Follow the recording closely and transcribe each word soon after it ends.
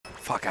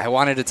Fuck, I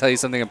wanted to tell you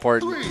something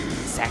important.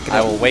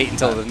 I will wait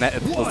until the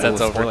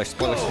set's over.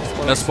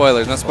 Spoilers. No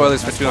spoilers. No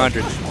spoilers for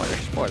 200.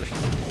 Spoilers.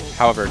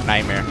 However,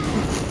 nightmare.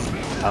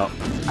 Oh,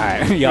 all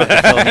right. You have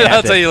to fill me in.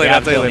 I'll tell you later.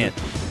 I'll tell you later.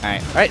 All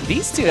right. All right,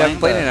 these two haven't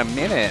played in a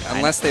minute,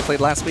 unless they played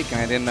last week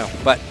and I didn't know.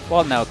 But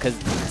well, no, because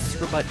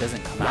SuperButt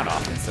doesn't come out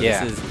often, so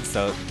yeah.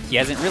 so he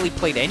hasn't really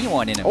played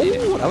anyone in a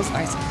minute. Oh, that was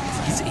nice.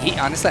 He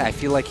honestly, I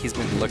feel like he's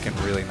been looking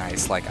really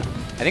nice. Like,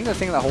 I think the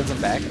thing that holds him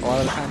back a lot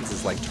of the times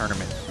is like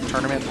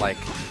tournament like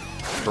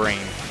brain.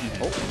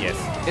 Oh, yes,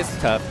 it's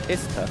tough.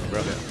 It's tough,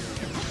 bro.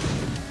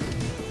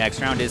 Next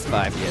round is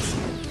 5. Yes.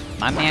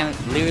 My man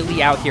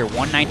literally out here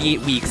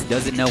 198 weeks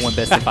doesn't know when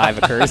best of 5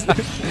 occurs.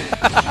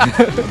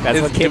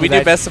 That's what Did we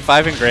do best of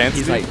 5 in Grand?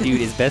 He's like,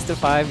 dude, it's best of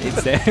 5.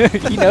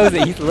 It's he knows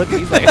it. He's looking.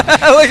 He's like,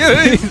 look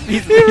at him. He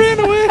ran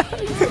away.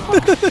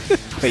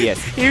 But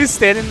yes, he was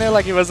standing there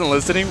like he wasn't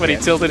listening, but he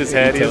tilted his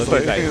head. He was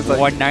like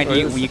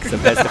 198 weeks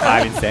of best of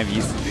 5 in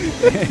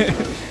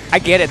semis. I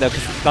get it though,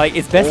 cause like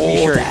it's best to be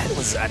sure. That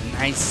was a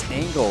nice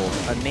angle,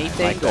 a Nate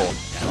angle.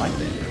 I like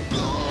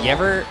that. You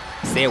ever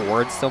say a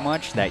word so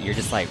much that you're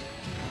just like,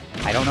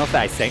 I don't know if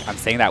I'm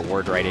saying that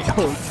word right. What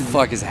the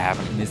fuck is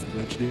happening? This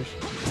glitch dish.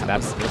 So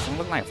that's this one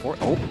looking like 4.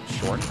 Oh,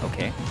 short.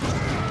 Okay.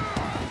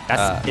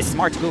 That's it's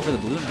smart to go for the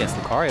balloon against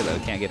Lucario though.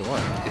 Can't get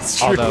aura. It's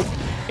true. Although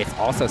it's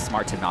also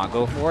smart to not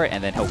go for it,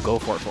 and then he'll go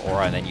for it for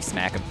aura, and then you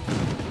smack him.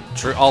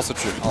 True. Also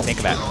true. Think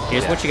about it.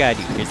 Here's what you gotta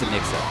do. Here's the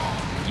mix-up.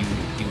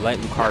 You let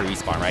Lucario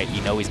respawn, right?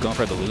 You know he's going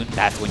for the balloon.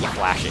 That's when you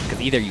flash it,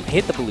 because either you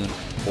hit the balloon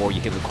or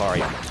you hit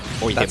Lucario,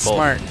 or you hit both.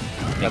 Smart.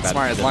 That's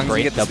smart. As long as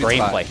you get the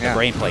brain play. Yeah. The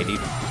brain play, dude.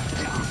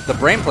 The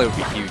brain play would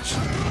be huge.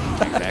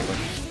 Exactly.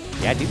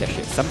 Yeah, I do that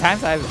shit.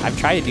 Sometimes I've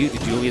tried to do the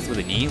Julius with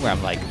a knee where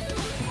I'm like,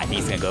 I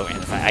think he's gonna go in.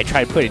 I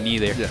try to put a knee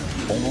there. Yeah.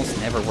 Almost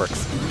never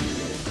works.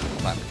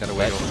 Hold on, gotta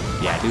wiggle.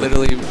 Yeah, dude.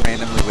 Literally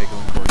randomly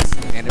wiggling chords,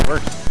 and it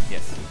worked.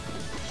 Yes.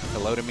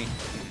 Hello to me.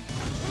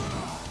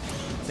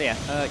 So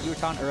yeah, you were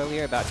talking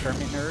earlier about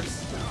tournament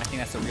nerves. I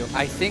think that's a real thing.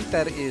 I think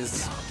that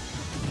is,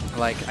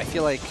 like, I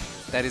feel like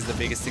that is the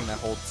biggest thing that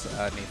holds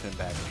Nathan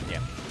back.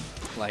 Yeah.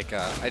 Like,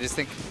 I just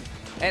think,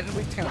 and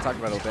we kind of talked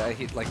about it a little bit.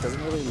 He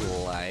doesn't really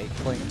like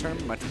playing a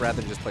tournament, much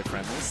rather just play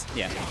friendlies.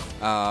 Yeah.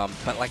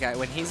 But like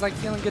when he's like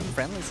feeling good in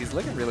friendlies, he's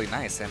looking really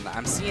nice, and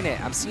I'm seeing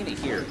it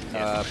here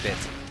a bit.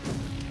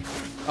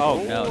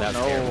 Oh no, that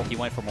was terrible. He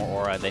went for more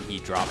aura, then he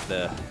dropped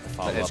the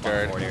follow up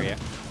on the board area.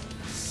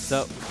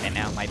 So and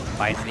now my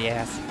bite in the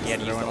ass. He had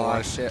to use a lot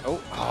of shit.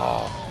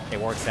 Oh, it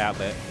works out,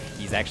 but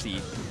he's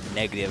actually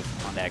negative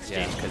on that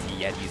exchange because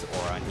he had to use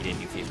aura and he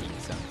didn't do 50.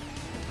 So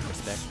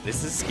respect.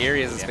 This is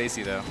scary as a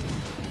spacey though.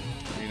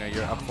 You know,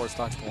 you're up 4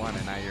 stocks to 1,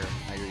 and now you're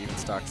even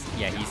stocks.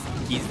 Yeah,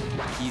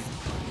 he's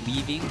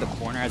leaving the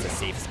corner as a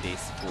safe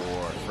space for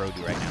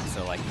FroDu right now.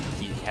 So like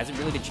he hasn't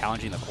really been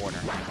challenging the corner.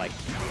 Like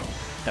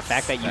the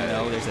fact that you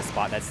know there's a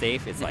spot that's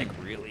safe, it's like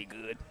really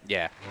good.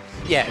 Yeah.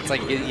 Yeah, it's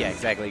like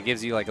exactly. It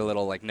gives you like a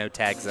little like no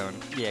tag zone.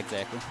 Yeah,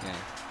 exactly.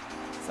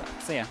 Yeah.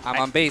 So yeah, I'm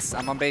on base.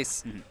 I'm on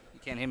base. Mm-hmm. You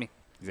can't hit me.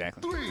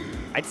 Exactly.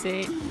 I'd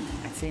say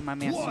my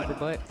man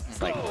SuperButt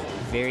is like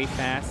very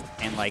fast,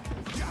 and like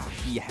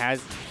he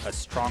has a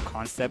strong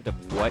concept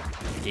of what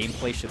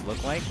gameplay should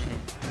look like.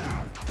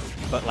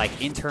 But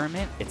like in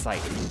tournament, it's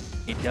like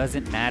it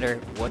doesn't matter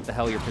what the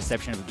hell your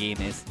perception of the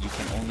game is. You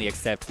can only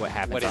accept what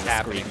happens on the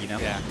screen, you know?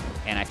 Yeah.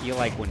 And I feel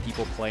like when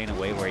people play in a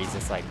way where he's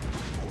just like,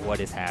 what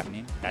is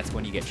happening? That's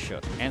when you get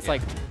shook. And it's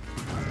like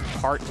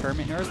part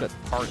tournament nerves, but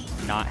part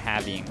not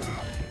having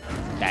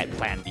that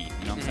plan B.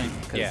 You know what I'm saying?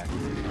 Yeah.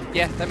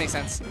 Yeah, that makes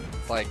sense.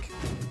 Like,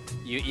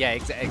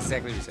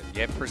 exactly what you said.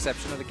 You have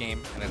perception of the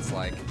game, and it's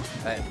like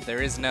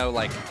there is no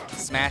like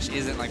Smash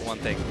isn't like one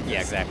thing.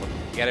 Yeah, exactly.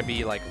 You got to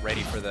be like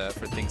ready for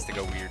things to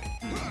go weird.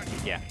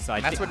 Yeah. So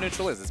that's what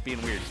neutral is. It's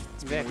being weird.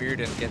 It's being weird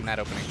and getting that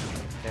opening.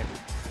 Okay.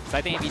 So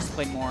I think if he just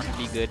played more, he'd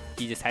be good.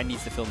 He just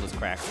needs to fill in those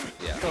cracks.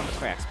 Yeah. Fill in the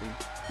cracks,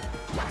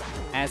 please.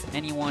 As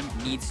anyone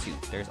needs to.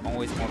 There's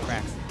always more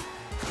cracks.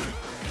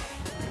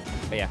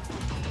 But yeah.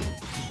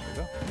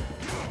 There we go.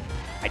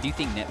 I do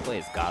think net play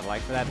is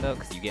godlike for that though,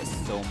 because you get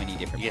so many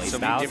different play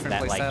styles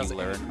that like you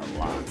learn a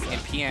lot. So. In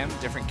PM,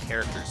 different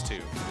characters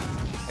too.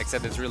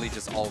 Except it's really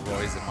just all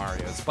Roys and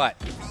Marios. But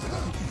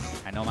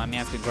I know my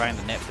man's been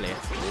grinding the net play.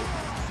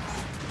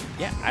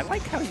 Yeah, I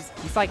like how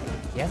he's like,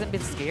 he hasn't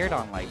been scared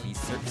on like these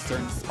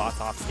certain spots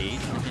off stage.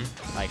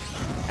 Like,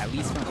 at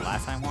least from the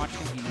last time I watched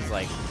him, he was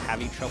like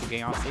having trouble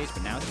getting off stage,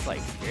 but now he's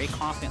like very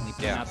confidently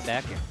putting out the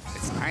back air.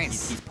 It's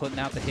nice. He's putting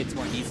out the hits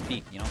where it needs to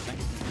be, you know what I'm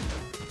saying?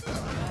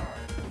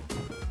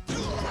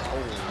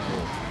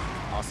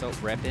 Oh. Also,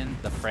 repping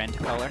the friend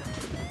color.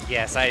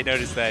 Yes, I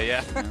noticed that,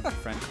 yeah.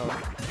 Friend color.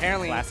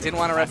 Apparently, didn't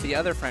want to rep the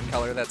other friend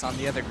color that's on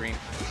the other green.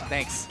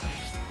 Thanks.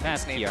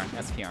 That's PR.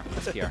 That's PR.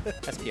 That's PR.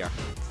 That's PR.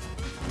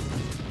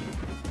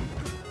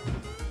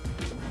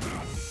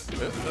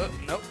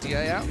 Nope,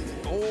 DI out.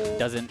 Oh.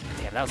 Doesn't.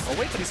 Yeah, that was. Oh,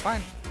 wait, but he's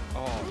fine.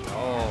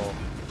 Oh,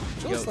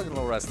 no. Jules looking a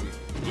little rusty.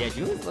 Yeah,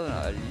 Jules looking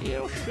a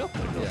little shook, a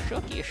little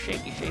shooky,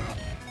 shaky.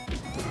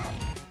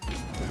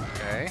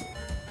 Okay.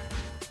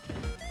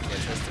 Yeah,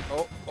 just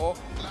oh.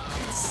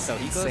 That's So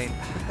he insane.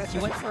 he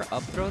went for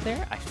up throw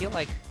there. I feel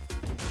like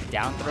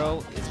down throw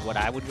is what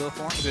I would go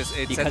for.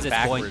 It because sends it's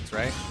backwards,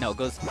 going, right? No, it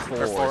goes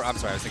Or forward. I'm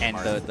sorry, I was thinking and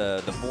Mario.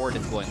 the board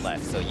is going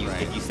left. So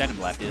Right. if you send him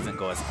left, it doesn't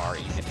go as far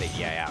even if they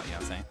DI out. You know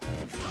what I'm saying?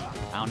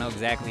 I don't know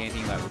exactly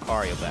anything about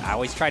Lucario, but I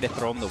always try to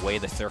throw him the way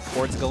the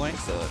surfboard's going,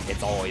 so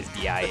it's always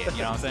DI in.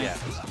 You know what I'm saying? Yeah.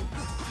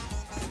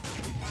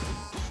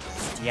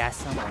 DI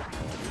somewhere.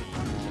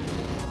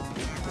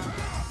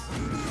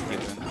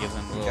 Gives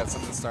him a little. Got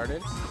something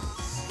started.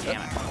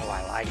 Damn it. Oh,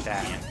 I like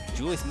that. Yeah.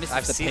 Julius misses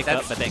I've the seen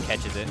pickup, that- but then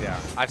catches it. Yeah.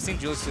 I've seen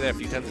Julius do that a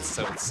few times. It's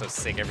so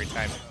sick every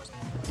time.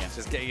 Yeah.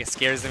 Just it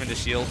scares him into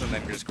shield and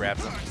then just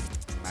grabs him.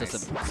 So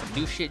Nice. some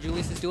new shit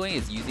Julius is doing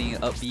is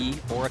using up B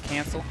or a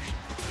cancel,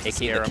 aka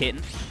Scare the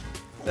him.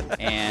 kitten.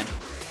 And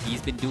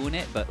he's been doing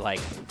it, but like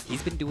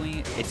he's been doing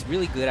it. It's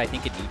really good, I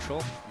think, in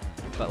neutral.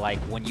 But like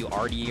when you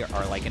already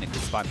are like in a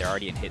good spot, they're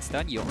already in hit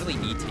stun. You don't really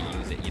need to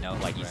use it, you know.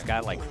 Like you just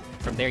gotta like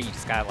from there, you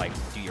just gotta like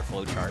do your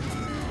flow chart.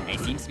 And he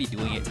seems to be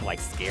doing it to like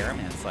scare him,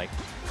 and it's like,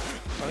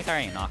 oh, he's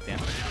already knocked in.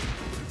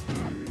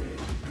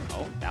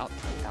 Oh, that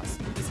was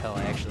smooth as hell,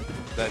 actually.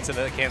 To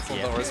the cancel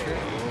the horse spear.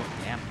 Oh,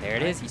 damn, there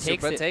it is. He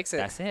takes SuperButt it. takes it.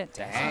 That's it.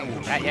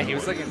 Dang. Yeah, he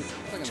was looking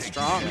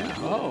strong.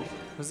 Oh,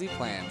 Who's he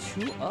playing?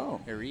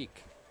 2-0.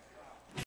 Eric.